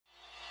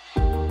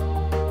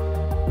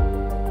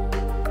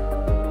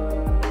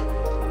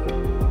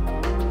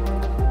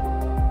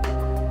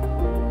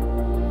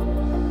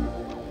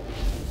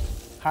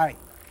Hi,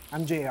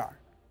 I'm JR,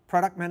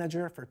 Product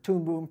Manager for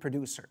Toon Boom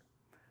Producer.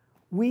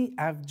 We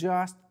have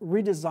just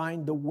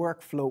redesigned the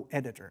workflow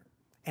editor,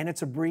 and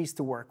it's a breeze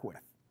to work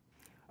with.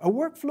 A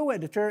workflow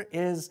editor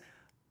is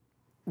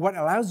what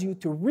allows you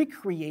to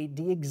recreate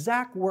the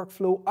exact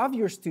workflow of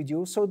your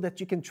studio so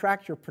that you can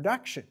track your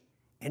production.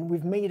 And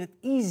we've made it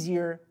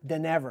easier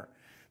than ever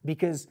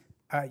because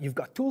you've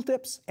got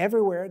tooltips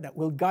everywhere that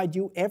will guide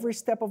you every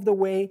step of the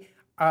way.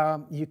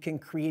 You can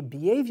create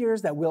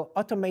behaviors that will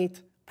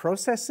automate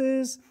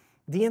processes.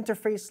 The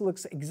interface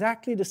looks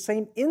exactly the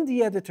same in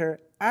the editor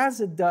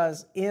as it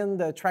does in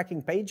the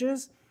tracking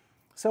pages.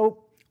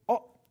 So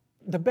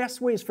the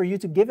best way is for you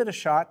to give it a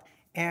shot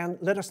and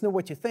let us know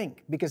what you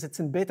think, because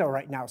it's in beta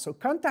right now. So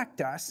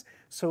contact us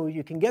so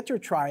you can get your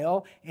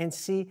trial and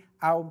see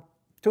how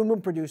Toon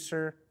Boom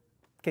Producer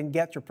can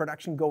get your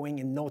production going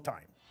in no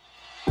time.